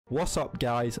What's up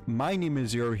guys, my name is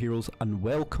Zero Heroes and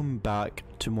welcome back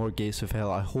to more Gates of Hell.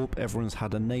 I hope everyone's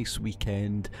had a nice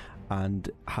weekend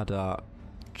and had a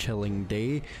chilling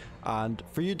day. And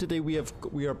for you today we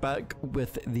are back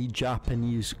with the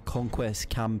Japanese Conquest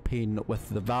Campaign with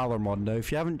the Valor mod. Now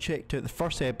if you haven't checked out the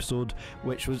first episode,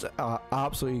 which was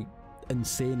absolutely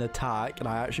insane attack, and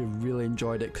I actually really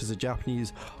enjoyed it because the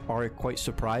Japanese are quite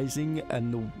surprising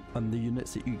in the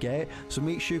units that you get, so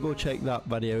make sure you go check that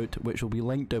video out, which will be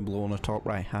linked down below on the top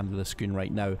right hand of the screen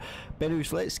right now. But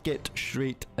anyways, let's get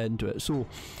straight into it. So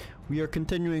we are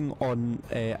continuing on,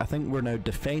 I think we're now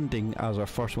defending as our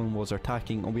first one was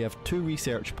attacking, and we have 2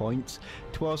 research points.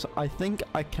 To us, I think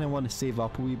I kind of want to save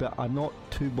up a wee bit. I'm not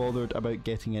too bothered about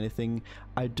getting anything.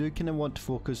 I do kind of want to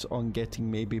focus on getting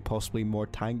maybe possibly more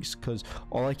tanks, because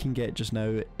all I can get just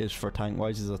now is for tank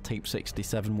wise is a Type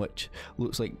 67, which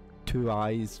looks like 2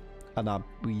 eyes and a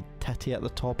wee titty at the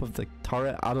top of the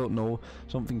turret. I don't know,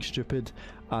 something stupid.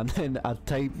 And then a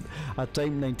type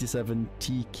 97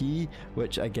 T key,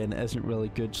 which again isn't really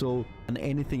good. So, and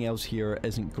anything else here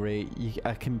isn't great.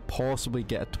 I can possibly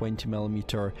get a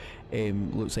 20mm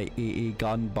looks like AA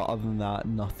gun, but other than that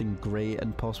nothing great,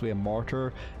 and possibly a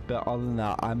mortar. But other than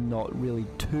that, I'm not really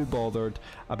too bothered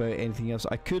about anything else.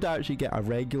 I could actually get a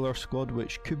regular squad,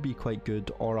 which could be quite good,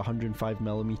 or a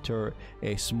 105mm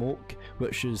smoke,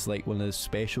 which is like one of the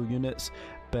special units.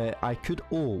 But I could,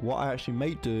 what I actually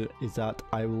might do is that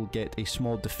I will get a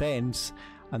small defense,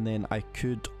 and then I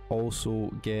could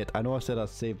also get, I know I said I'd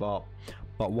save up,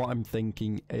 but what I'm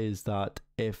thinking is that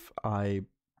if I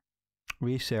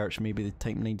research maybe the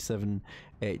Type 97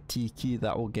 T key,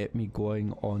 that will get me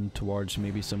going on towards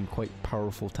maybe some quite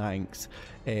powerful tanks,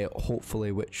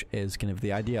 hopefully, which is kind of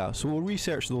the idea. So we'll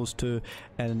research those 2,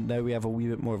 and now we have a wee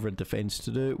bit more of a defense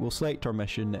to do. We'll select our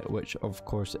mission, which of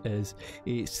course is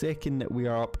a second. We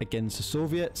are up against the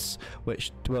Soviets,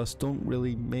 which to us don't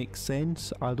really make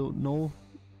sense. I don't know.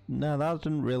 Nah, that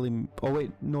didn't really. Oh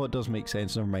wait, no, it does make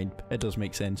sense. Never mind, it does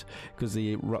make sense because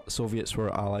the Soviets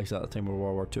were allies at the time of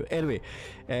World War II. Anyway,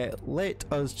 let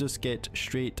us just get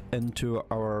straight into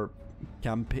our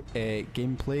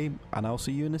gameplay, and I'll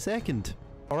see you in a second.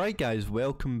 Alright guys,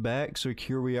 welcome back. So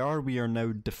here we are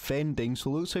now defending. So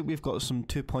it looks like we've got some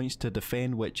 2 points to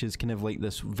defend, which is kind of like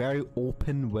this very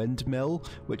open windmill,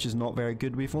 which is not very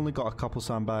good. We've only got a couple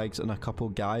sandbags and a couple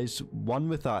guys, one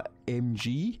with that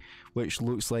MG, which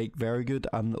looks like very good,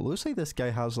 and it looks like this guy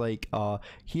has like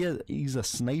he's a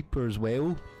sniper as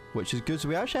well, which is good. So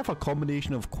we actually have a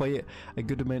combination of quite a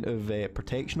good amount of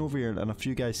protection over here, and a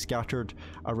few guys scattered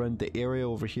around the area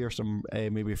over here, some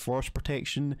maybe force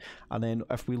protection. And then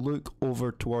if we look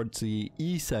over towards the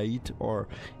east side, or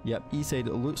yep, east side,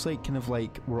 it looks like kind of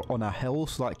like we're on a hill,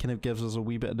 so that kind of gives us a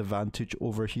wee bit of advantage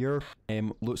over here.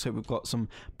 Looks like we've got some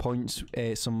points,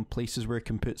 some places where we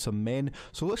can put some men,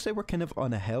 so it looks like we're kind of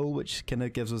on a hill, which kind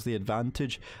of gives us the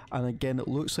advantage. And again, it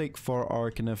looks like for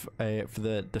our kind of for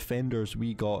the defenders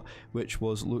we got, which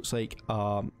was, looks like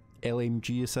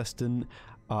LMG assistant,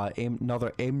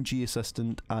 another MG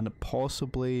assistant, and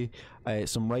possibly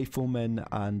some riflemen,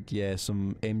 and yeah,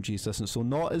 some MG assistants. So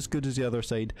not as good as the other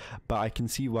side, but I can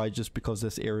see why, just because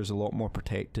this area is a lot more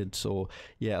protected. So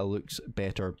yeah, it looks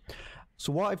better.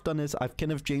 So what I've done is I've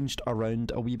kind of changed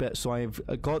around a wee bit. So I've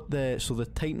got the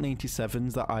Type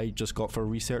 97s that I just got for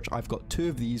research. I've got 2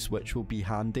 of these, which will be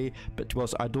handy, but to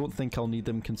us I don't think I'll need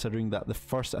them, considering that the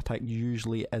first attack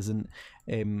usually isn't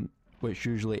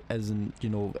you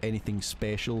know, anything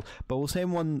special. But we'll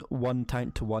send one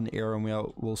tank to one area,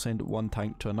 and we'll send one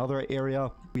tank to another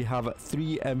area. We have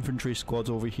 3 infantry squads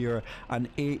over here, an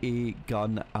AA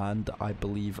gun, and I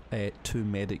believe 2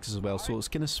 medics as well. So it's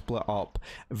kind of split up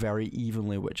very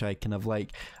evenly, which I kind of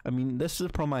like. I mean, this is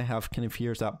the problem I have kind of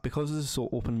here, is that because this is so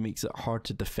open, it makes it hard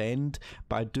to defend.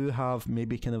 But I do have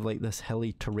maybe kind of like this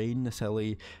hilly terrain, this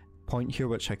hilly point here,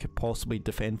 which I could possibly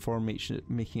defend for,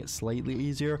 making it slightly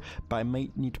easier. But I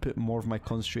might need to put more of my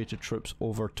concentrated troops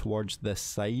over towards this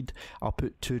side. I'll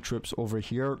put 2 troops over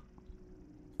here,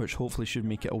 which hopefully should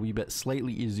make it a wee bit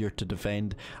slightly easier to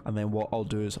defend. And then what I'll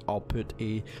do is I'll put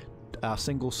a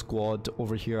single squad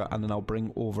over here, and then I'll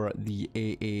bring over the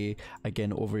AA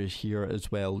again over here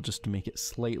as well, just to make it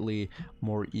slightly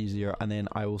more easier. And then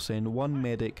I will send 1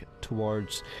 medic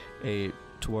towards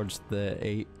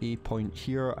the A point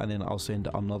here, and then I'll send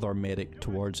another medic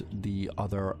towards the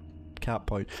other cap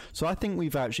point. So I think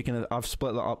we've actually I've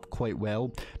split that up quite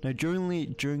well. Now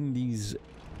during these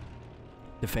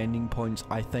defending points,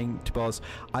 I think, because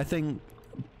I think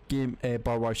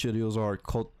Barbed Wire Studios or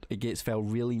Gatesville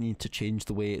really need to change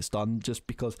the way it's done, just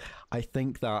because I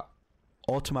think that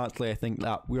automatically I think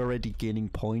that we're already gaining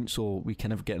points, so we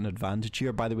kind of get an advantage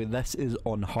here. By the way, this is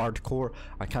on hardcore.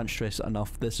 I can't stress it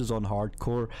enough, this is on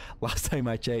hardcore. Last time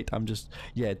I checked,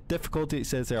 yeah, difficulty, it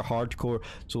says there hardcore,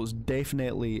 so it's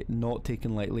definitely not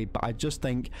taken lightly. But I just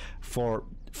think for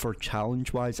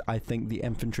challenge wise, I think the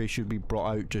infantry should be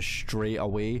brought out just straight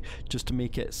away, just to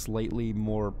make it slightly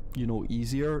more, you know,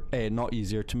 easier, not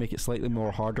easier, to make it slightly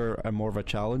more harder and more of a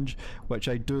challenge, which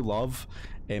I do love,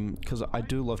 because I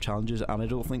do love challenges, and I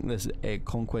don't think this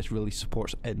conquest really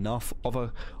supports enough of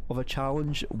a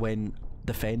challenge when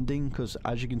defending, because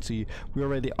as you can see, we're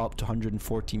already up to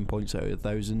 114 points out of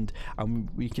 1,000, and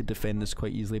we could defend this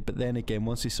quite easily. But then again,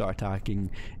 once they start attacking,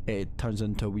 it turns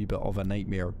into a wee bit of a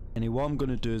nightmare. Anyway, what I'm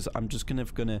going to do is I'm just kind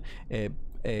of going to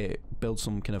build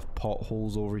some kind of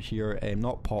potholes over here,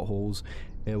 not potholes,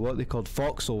 what they called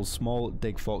foxholes, small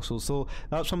dig foxholes. So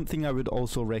that's something I would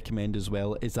also recommend as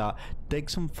well, is that dig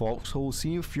some foxholes.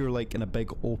 See if you're like in a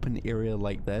big open area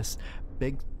like this,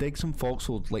 dig some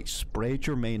foxholes, like spread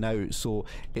your men out so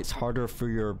it's harder for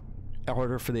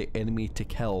the enemy to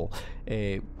kill,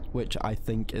 which I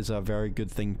think is a very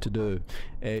good thing to do,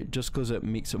 just because it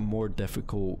makes it more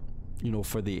difficult, you know,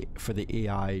 for the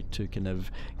AI to kind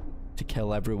of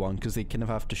kill everyone, because they kind of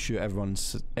have to shoot everyone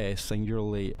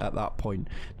singularly at that point.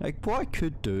 Like, what I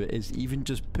could do is even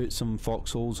just put some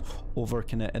foxholes over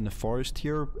kind of in the forest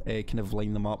here, kind of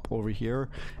line them up over here,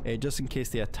 just in case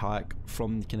they attack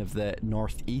from kind of the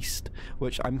northeast,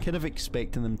 which I'm kind of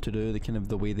expecting them to do, the kind of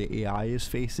the way the AI is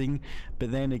facing.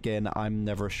 But then again, I'm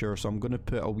never sure, so I'm going to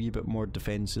put a wee bit more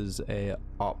defenses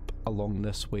up along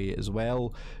this way as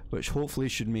well, which hopefully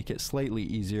should make it slightly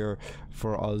easier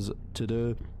for us to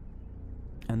do.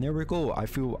 And there we go. I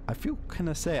feel kind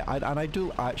of set, and I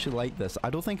do actually like this. I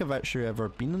don't think I've actually ever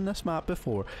been in this map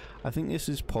before. I think this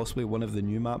is possibly one of the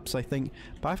new maps, I think.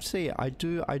 But I have to say, I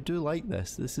do like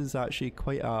this. This is actually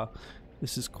quite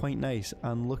nice.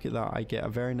 And look at that, I get a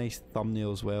very nice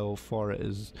thumbnail as well for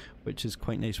it, which is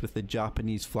quite nice, with the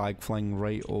Japanese flag flying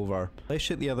right over. Let's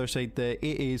shoot the other side. The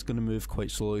 8A is going to move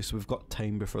quite slowly, so we've got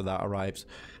time before that arrives.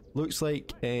 Looks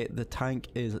like the tank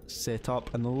is set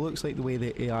up, and it looks like the way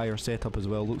the AI are set up as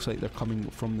well, looks like they're coming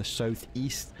from the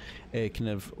southeast, kind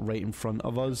of right in front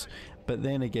of us. But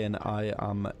then again, I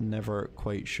am never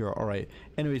quite sure. Alright,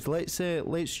 anyways, let's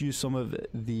use some of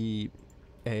the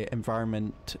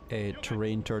environment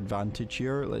terrain to our advantage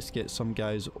here. Let's get some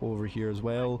guys over here as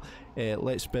well.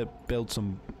 Let's build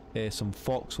some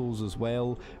foxholes as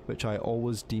well, which I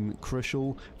always deem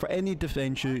crucial. For any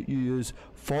defense you use,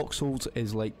 foxholes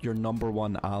is like your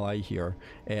 #1 ally here.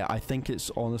 I think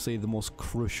it's honestly the most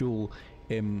crucial,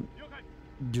 you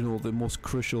know, the most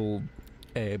crucial,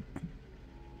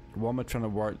 what am I trying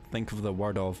to think of the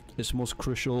word of? It's the most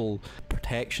crucial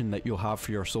protection that you'll have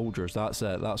for your soldiers. That's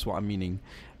it, that's what I'm meaning.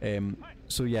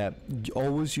 So yeah,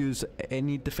 always use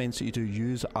any defense that you do,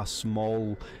 use a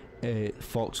small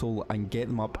foxhole and get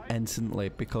them up instantly,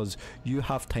 because you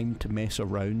have time to mess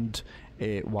around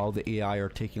while the AI are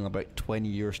taking about 20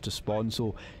 years to spawn.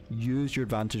 So use your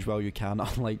advantage while you can,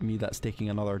 unlike me that's taking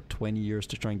another 20 years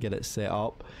to try and get it set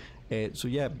up. So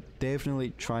yeah,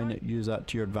 definitely try and use that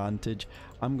to your advantage.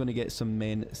 I'm going to get some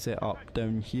men set up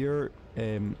down here,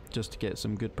 just to get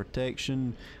some good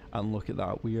protection. And look at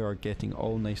that, we are getting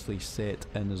all nicely set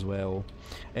in as well.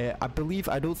 I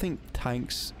don't think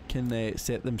tanks can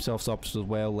set themselves up as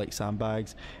well like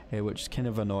sandbags, which is kind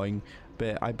of annoying.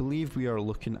 But I believe we are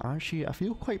looking, actually I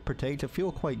feel quite protected, I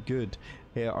feel quite good.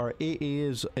 Our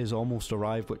 8A is almost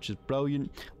arrived, which is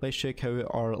brilliant. Let's check how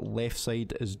our left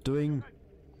side is doing.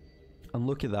 And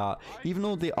look at that, even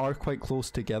though they are quite close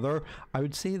together, I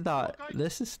would say that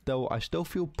this is I still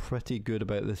feel pretty good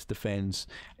about this defense.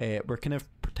 We're kind of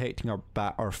protecting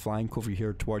our flank over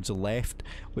here towards the left,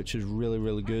 which is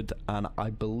really good, and I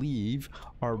believe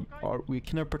we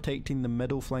kind of protecting the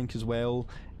middle flank as well,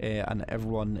 and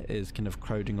everyone is kind of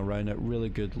crowding around it. Really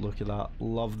good, look at that,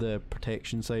 love the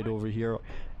protection side over here.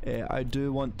 I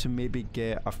do want to maybe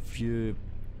get a few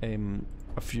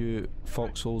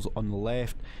foxholes on the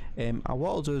left, and what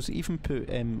I'll do is even put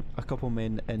a couple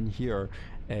men in here,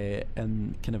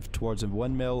 and kind of towards the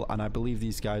windmill, and I believe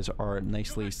these guys are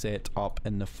nicely set up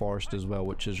in the forest as well,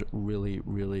 which is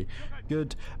really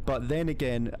good. But then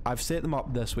again, I've set them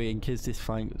up this way in case they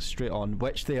flank straight on,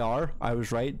 which they are. I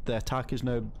was right, the attack is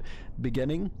now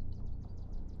beginning.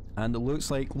 And it looks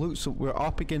like, we're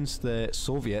up against the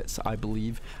Soviets, I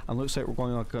believe, and looks like we're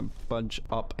going like a bunch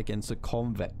up against the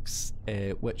convicts,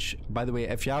 which, by the way,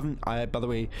 if you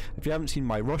haven't seen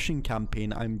my Russian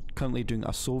campaign, I'm currently doing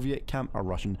a Soviet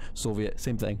Soviet,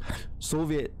 same thing,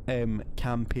 Soviet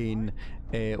campaign,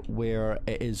 where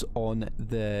it is on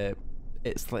the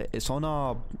it's like it's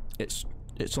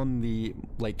on the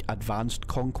like advanced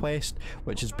conquest,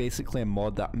 which is basically a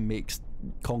mod that makes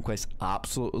conquest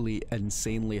absolutely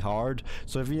insanely hard.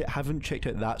 So if you haven't checked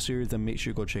out that series, then make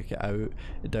sure you go check it out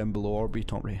down below, or be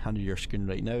top right hand of your screen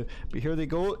right now. But here they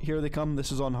go, here they come.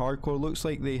 This is on hardcore. Looks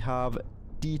like they have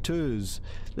D2s.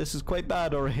 This is quite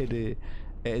bad already.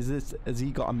 Has he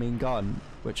got a main gun,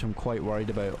 which I'm quite worried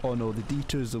about? Oh no, the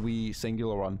D2 is the wee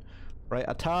singular one. Right,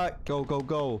 attack, go go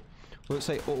go. Looks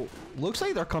like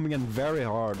they're coming in very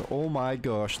hard. Oh my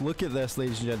gosh, look at this,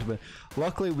 ladies and gentlemen.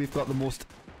 Luckily we've got the most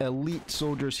elite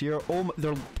soldiers here. Oh,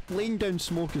 they're laying down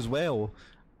smoke as well.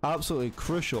 Absolutely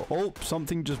crucial. Oh,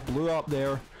 something just blew up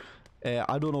there.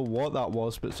 I don't know what that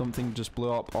was, but something just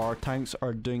blew up. Our tanks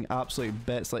are doing absolute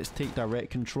bits. Let's take direct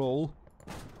control.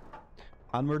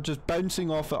 And we're just bouncing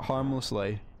off it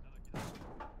harmlessly.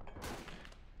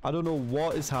 I don't know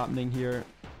what is happening here.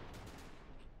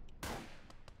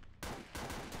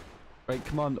 Right,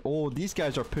 come on. Oh, these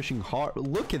guys are pushing hard.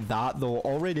 Look at that though.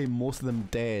 Already most of them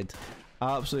dead.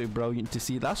 Absolutely brilliant to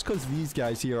see. That's because these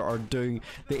guys here are doing...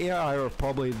 The AI are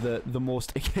probably the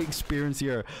most experienced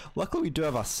here. Luckily we do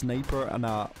have a sniper and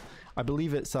a... I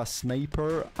believe it's a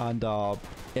sniper and a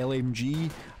LMG,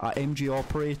 a MG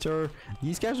operator.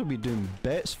 These guys will be doing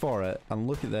bits for it. And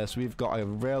look at this. We've got a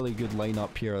really good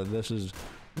lineup here. This is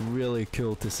really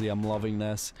cool to see. I'm loving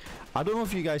this. I don't know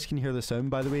if you guys can hear the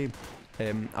sound, by the way.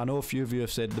 I know a few of you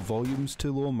have said the volume's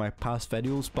too low in my past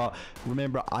videos, but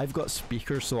remember I've got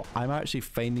speakers, so I'm actually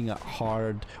finding it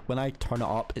hard. When I turn it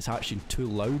up, it's actually too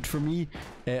loud for me.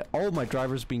 All my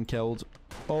drivers being killed.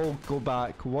 Oh, go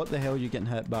back. What the hell are you getting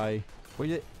hit by?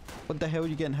 What the hell are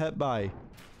you getting hit by?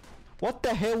 What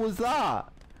the hell was that?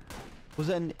 Was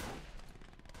it an...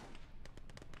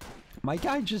 My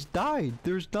guy just died.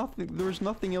 There's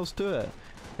nothing else to it.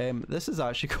 This is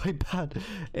actually quite bad.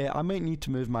 I might need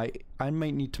to move my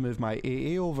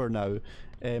AA over now,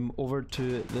 over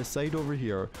to this side over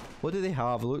here. What do they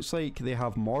have? It looks like they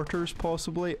have mortars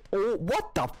possibly. Oh,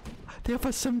 what the? They have a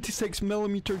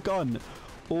 76mm gun.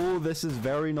 Oh, this is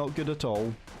very not good at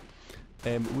all.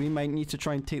 We might need to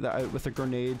try and take that out with a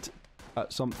grenade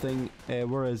at something.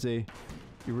 Where is he?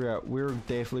 We're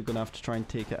definitely gonna have to try and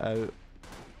take it out.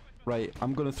 Right,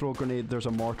 I'm gonna throw a grenade. There's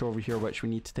a mortar over here which we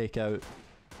need to take out.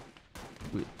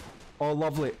 Oh,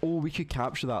 lovely. Oh, we could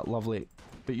capture that. Lovely.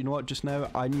 But you know what? Just now,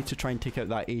 I need to try and take out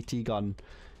that AT gun,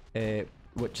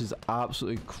 which is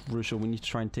absolutely crucial. We need to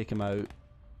try and take him out,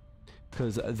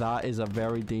 because that is a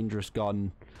very dangerous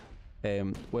gun,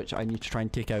 which I need to try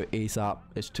and take out ASAP.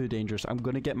 It's too dangerous. I'm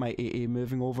going to get my AA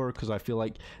moving over, because I feel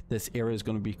like this area is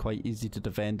going to be quite easy to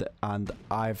defend, and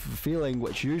I have a feeling,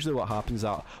 which usually what happens,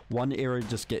 that one area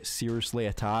just gets seriously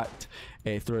attacked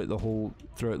throughout the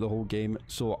whole game.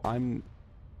 So I'm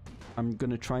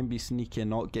gonna try and be sneaky and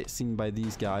not get seen by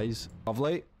these guys.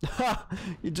 Lovely. Ha!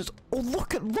 You just... Oh,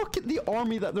 look at the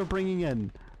army that they're bringing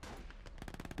in.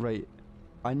 Right.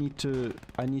 I need to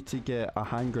get a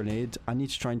hand grenade. I need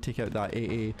to try and take out that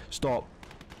AA. Stop.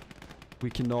 We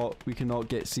cannot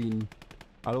get seen.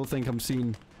 I don't think I'm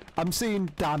seen. I'm seen.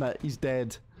 Damn it. He's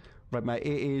dead. Right, my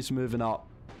AA is moving up.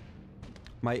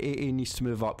 My AA needs to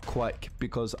move up quick,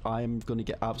 because I'm gonna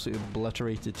get absolutely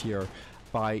obliterated here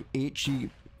by HE.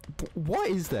 What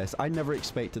is this? I never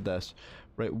expected this.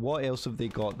 Right, what else have they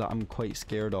got that I'm quite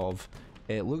scared of?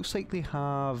 It looks like they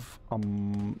have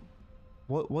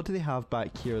what do they have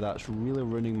back here that's really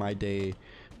ruining my day?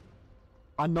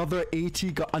 Another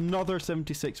 80 gun, another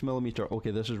 76mm.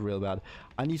 Okay, this is real bad.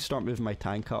 I need to start moving my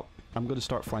tank up. I'm going to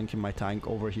start flanking my tank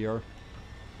over here.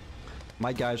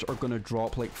 My guys are going to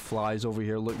drop like flies over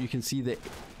here. Look, you can see the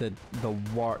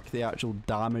work, the actual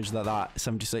damage that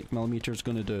 76mm is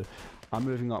going to do. I'm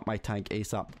moving up my tank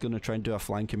ASAP. Going to try and do a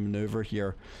flanking maneuver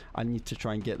here. I need to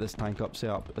try and get this tank up set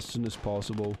up as soon as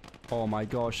possible. Oh my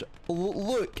gosh.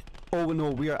 Look! Oh no,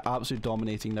 we are absolutely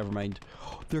dominating. Never mind.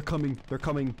 They're coming. They're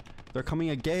coming. They're coming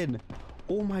again.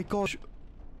 Oh my gosh.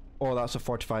 Oh, that's a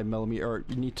 45mm.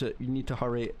 You need to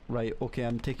hurry. Right, okay,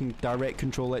 I'm taking direct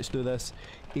control. Let's do this.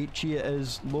 HE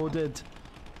is loaded.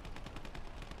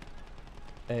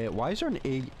 Why is there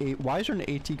an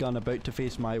AT gun about to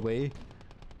face my way?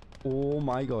 Oh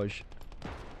my gosh.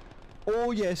 Oh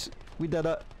yes, we did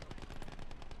it.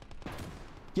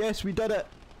 Yes, we did it.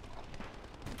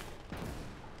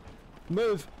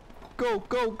 Move. Go,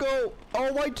 go, go.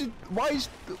 Oh,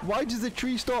 why does the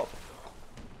tree stop?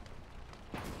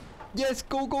 Yes,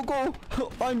 go, go, go.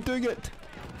 I'm doing it.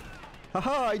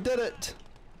 Haha, I did it.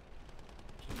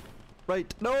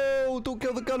 Right. No, don't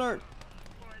kill the gunner.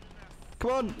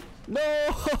 Come on.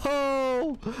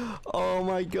 No! Oh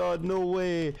my god, no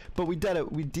way. But we did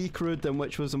it. We decrewed them,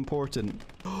 which was important.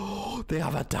 They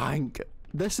have a tank.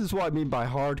 This is what I mean by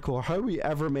hardcore. How are we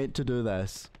ever meant to do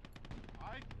this?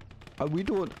 We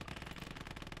don't...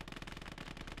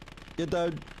 Get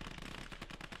down.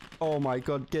 Oh my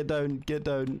god, get down, get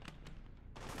down.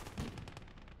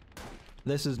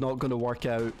 This is not gonna work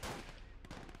out.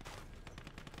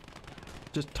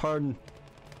 Just turn.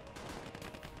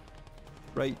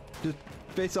 Right, just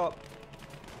face up.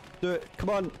 Do it, come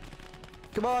on.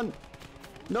 Come on.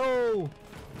 No!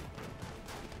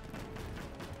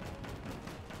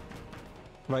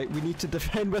 Right, we need to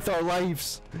defend with our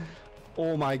lives.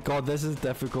 Oh my god, this is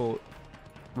difficult.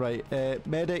 Right,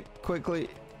 medic, quickly.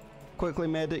 Quickly,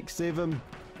 medic, save him.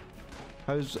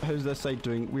 How's this side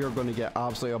doing? We are going to get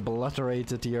absolutely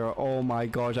obliterated here. Oh my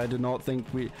gosh, I do not think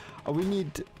we... we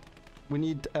need...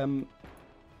 wait,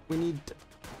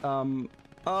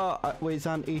 is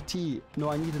that an AT?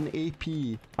 No, I need an AP.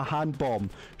 A hand bomb.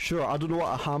 Sure, I don't know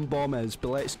what a hand bomb is, but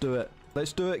let's do it.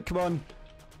 Let's do it, come on.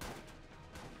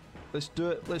 Let's do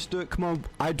it, let's do it, come on.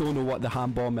 I don't know what the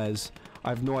hand bomb is. I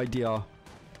have no idea.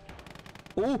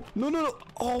 Oh, no, no, no.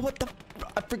 Oh, what the...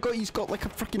 I forgot he's got like a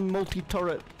freaking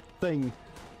multi-turret thing.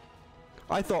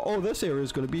 I thought, oh, this area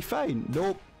is going to be fine.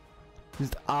 Nope.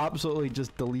 Just absolutely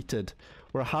just deleted.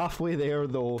 We're halfway there,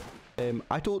 though.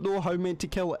 I don't know how I'm meant to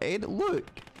kill it. Look.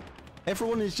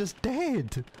 Everyone is just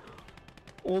dead.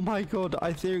 Oh my god.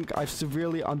 I think I've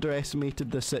severely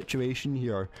underestimated the situation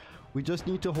here. We just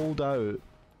need to hold out.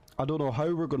 I don't know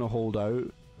how we're going to hold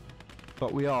out.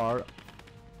 But we are.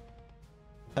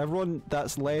 Everyone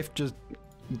that's left, just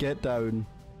get down.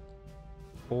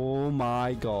 Oh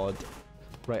my god.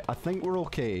 Right, I think we're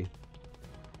okay.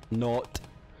 Not.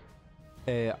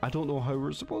 I don't know how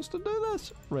we're supposed to do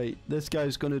this. Right, this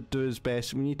guy's gonna do his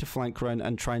best. We need to flank around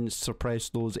and try and suppress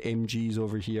those MGs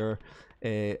over here.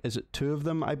 Is it 2 of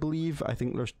them, I believe? I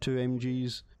think there's 2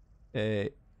 MGs.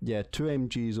 Yeah, 2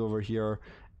 MGs over here.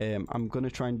 I'm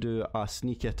gonna try and do a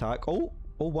sneak attack. Oh,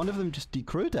 one of them just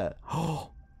decrewed it.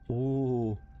 Oh.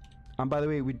 And by the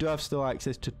way, we do have still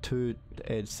access to 2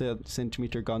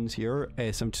 centimeter guns here,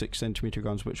 76 centimeter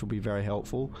guns, which will be very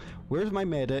helpful. Where's my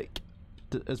medic?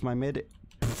 Is my medic?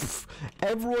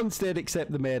 Everyone's dead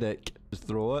except the medic. Just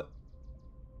throw it.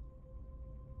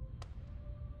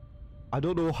 I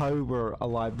don't know how we're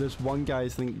alive. This one guy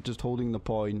is just holding the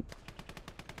point.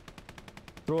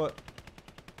 Throw it.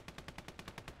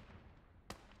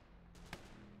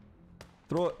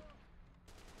 Throw it.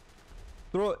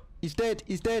 Throw it. He's dead.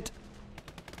 He's dead.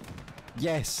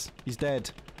 Yes, he's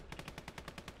dead.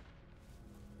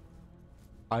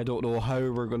 I don't know how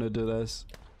we're gonna do this.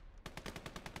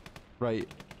 Right,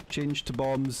 change to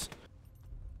bombs.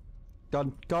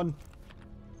 Gun, gun.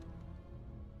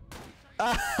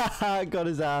 Ah, got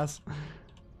his ass.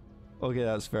 Okay,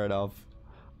 that's fair enough.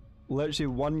 Literally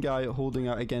one guy holding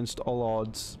out against all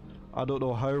odds. I don't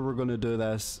know how we're gonna do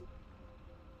this.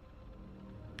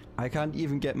 I can't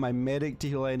even get my medic to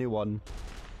heal anyone.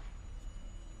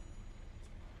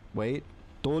 Wait,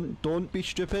 don't be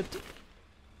stupid.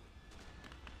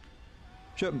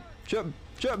 Shoot him, shoot him,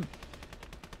 shoot him.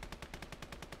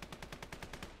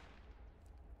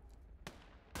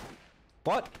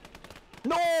 What?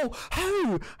 No!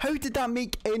 How? How did that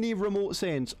make any remote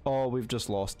sense? Oh, we've just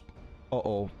lost.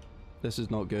 Uh-oh. This is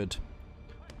not good.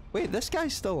 Wait, this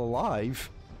guy's still alive.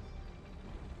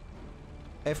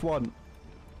 F1.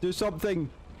 Do something.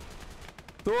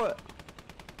 Throw it.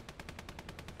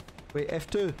 Wait,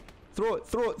 F2. Throw it,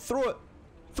 throw it, throw it.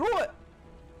 Throw it!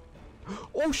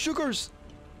 Oh, sugars!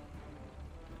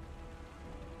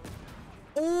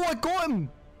 Oh, I got him!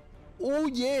 Oh,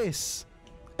 yes!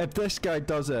 If this guy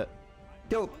does it.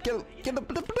 Kill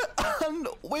him.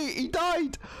 Wait, he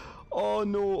died! Oh,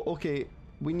 no. Okay,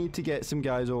 we need to get some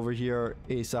guys over here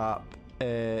ASAP.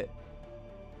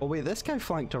 Oh, wait, this guy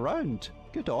flanked around.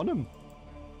 Good on him.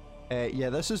 Yeah,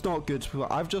 this is not good.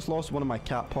 I've just lost one of my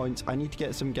cap points. I need to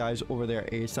get some guys over there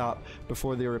ASAP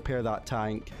before they repair that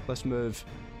tank. Let's move.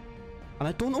 And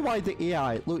I don't know why the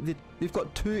AI... Look, they've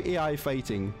got 2 AI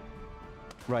fighting.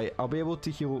 Right, I'll be able to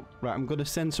heal... Right, I'm going to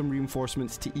send some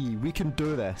reinforcements to E. We can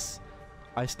do this.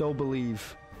 I still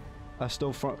believe. I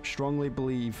still strongly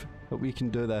believe that we can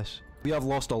do this. We have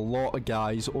lost a lot of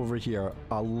guys over here.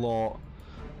 A lot.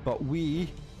 But we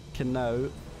can now...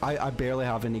 I barely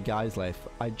have any guys left.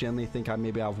 I generally think I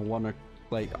maybe have one or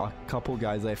like a couple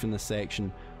guys left in this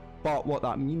section. But what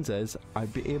that means is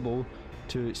I'd be able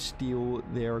to steal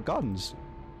their guns,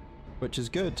 which is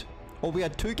good. Oh, we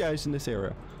had 2 guys in this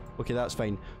area. Okay, that's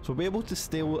fine. So we'll be able to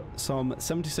steal some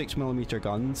 76mm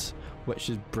guns, which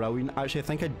is brilliant. Actually, I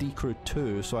think I decrewed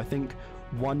 2, so I think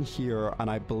 1 here and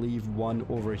I believe 1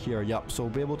 over here. Yep, so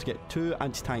we'll be able to get 2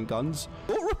 anti-tank guns.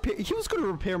 Don't repair. He was going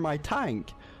to repair my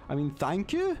tank. I mean,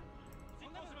 thank you.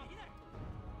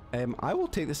 I will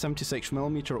take the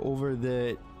 76mm over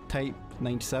the Type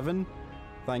 97.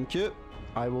 Thank you.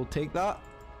 I will take that.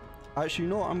 Actually, you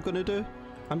know what I'm going to do?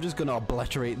 I'm just going to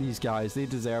obliterate these guys. They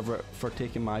deserve it for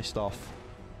taking my stuff.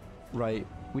 Right.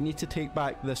 We need to take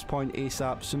back this point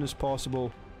ASAP, as soon as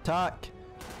possible. Attack!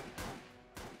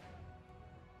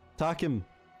 Attack him!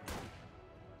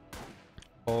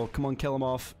 Oh, come on, kill him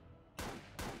off.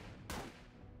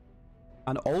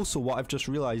 And also, what I've just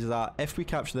realised is that if we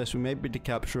capture this, we might be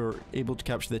able to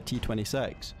capture the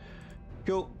T-26.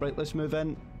 Cool. Right, let's move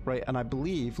in. Right, and I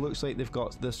believe, looks like they've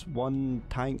got this one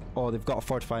tank. Oh, they've got a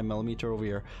 45mm over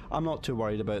here. I'm not too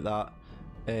worried about that.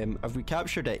 Have we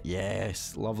captured it?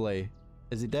 Yes, lovely.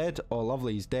 Is he dead? Oh,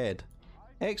 lovely, he's dead.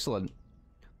 Excellent.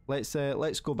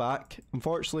 Let's go back.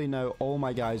 Unfortunately, now all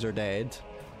my guys are dead.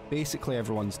 Basically,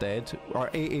 everyone's dead. Our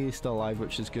AA is still alive,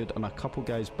 which is good, and a couple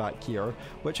guys back here,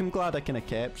 which I'm glad I kind of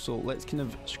kept. So let's kind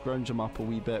of scrounge them up a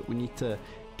wee bit. We need to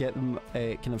get them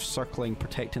kind of circling,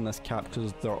 protecting this cap,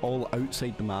 because they're all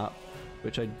outside the map,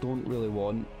 which I don't really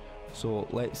want. So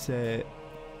let's and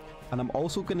I'm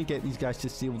also going to get these guys to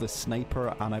steal the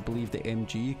sniper and I believe the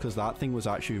MG, because that thing was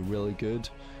actually really good.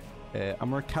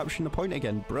 And we're capturing the point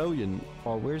again. Brilliant.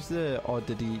 Oh, where's the... Oh,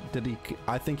 did he...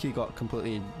 I think he got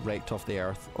completely wrecked off the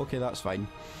earth. Okay, that's fine.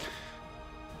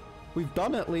 We've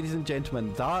done it, ladies and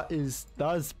gentlemen. That is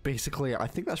basically... I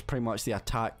think that's pretty much the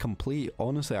attack complete.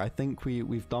 Honestly, I think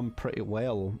we've done pretty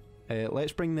well.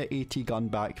 Let's bring the AT gun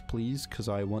back, please, because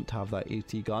I want to have that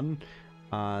AT gun.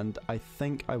 And I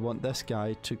think I want this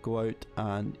guy to go out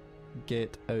and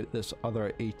get out this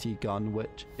other AT gun,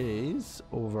 which is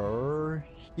over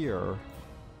here.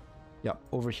 Yep,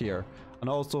 over here. And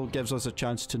also gives us a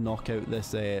chance to knock out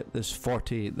this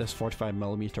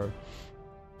 45mm.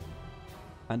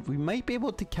 And we might be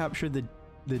able to capture the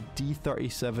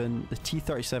D37, the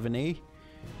T37A,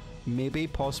 maybe,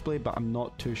 possibly, but I'm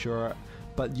not too sure.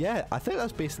 But yeah, I think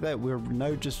that's basically it. We're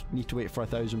now just need to wait for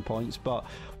 1,000 points. But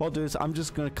what I'll do is I'm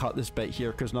just going to cut this bit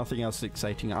here because nothing else is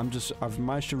exciting. I've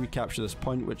managed to recapture this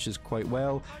point, which is quite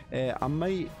well. I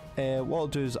might what I'll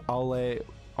do is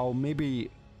I'll maybe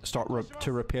start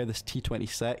to repair this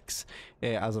T26,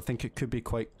 as I think it could be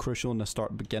quite crucial in the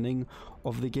beginning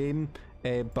of the game.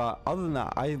 But other than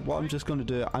that, what I'm just going to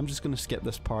do, I'm just going to skip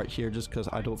this part here just because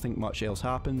I don't think much else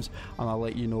happens, and I'll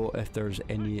let you know if there's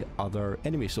any other.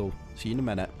 Anyway, so see you in a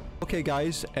minute. Okay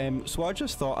guys, so I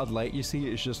just thought I'd let you see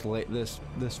is just let this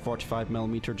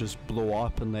 45mm just blow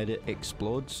up and let it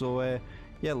explode. So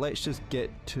yeah, let's just get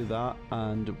to that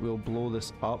and we'll blow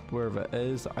this up wherever it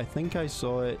is. I think I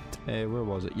saw it, where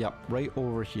was it? Yep, right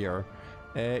over here.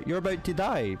 You're about to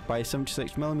die by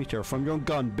 76mm from your own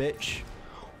gun, bitch.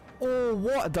 Oh,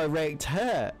 what a direct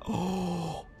hit.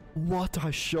 Oh, what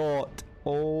a shot.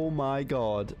 Oh my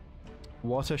god.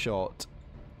 What a shot.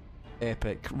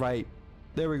 Epic. Right,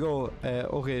 there we go.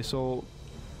 Okay, so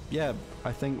yeah,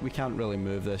 I think we can't really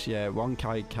move this. Yeah, one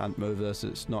guy can't move this,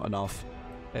 it's not enough.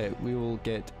 We will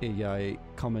get a guy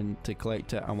coming to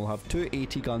collect it, and we'll have 2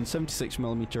 AT guns,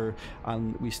 76mm,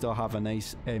 and we still have a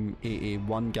nice AA,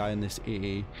 one guy in this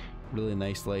AA, really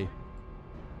nicely.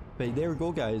 But there we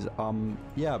go guys,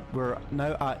 yeah, we're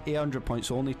now at 800 points,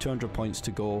 so only 200 points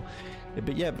to go.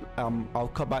 But yeah,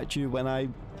 I'll come back to you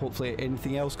when hopefully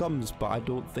anything else comes, but I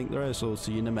don't think there is, so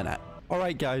see you in a minute.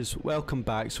 Alright guys, welcome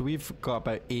back. So we've got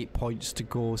about 8 points to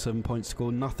go, 7 points to go,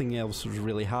 nothing else has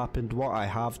really happened. What I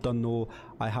have done though,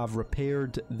 I have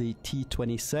repaired the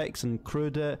T26 and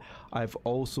crewed it. I've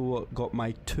also got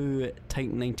my 2 Type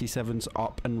 97s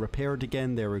up and repaired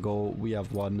again. There we go, we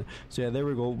have one. So yeah, there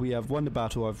we go, we have won the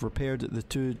battle. I've repaired the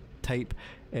 2 Type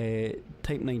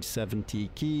 97 T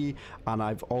key, and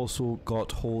I've also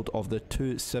got hold of the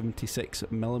 2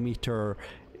 76mm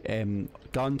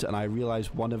guns, and I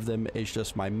realized one of them is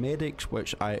just my medics,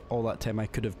 which all that time I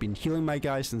could have been healing my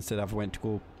guys. Instead I went to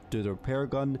go do the repair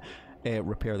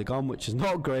the gun, which is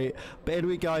not great. But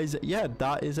anyway guys, yeah,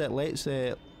 that is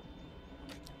it.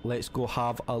 Let's go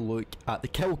have a look at the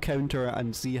kill counter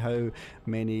and see how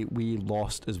many we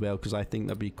lost as well, because I think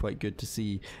that'd be quite good to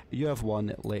see. You have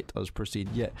one, let us proceed.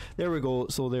 Yeah, there we go.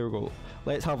 So there we go.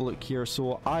 Let's have a look here.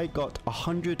 So I got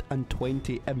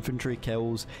 120 infantry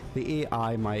kills. The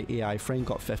AI, my AI friend,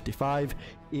 got 55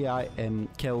 AI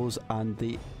kills, and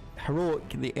the heroic,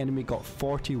 the enemy, got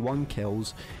 41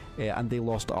 kills. and they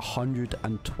lost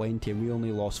 120 and we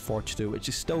only lost 42, which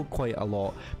is still quite a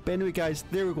lot. But anyway guys,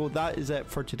 there we go, that is it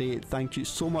for today. Thank you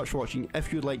so much for watching.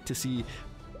 If you'd like to see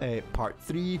part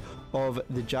 3 of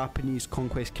the Japanese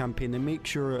Conquest Campaign, then make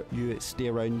sure you stay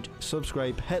around,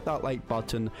 subscribe, hit that like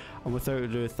button, and without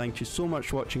ado, thank you so much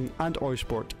for watching, and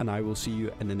Sport, and I will see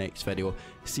you in the next video.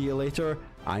 See you later,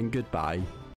 and goodbye.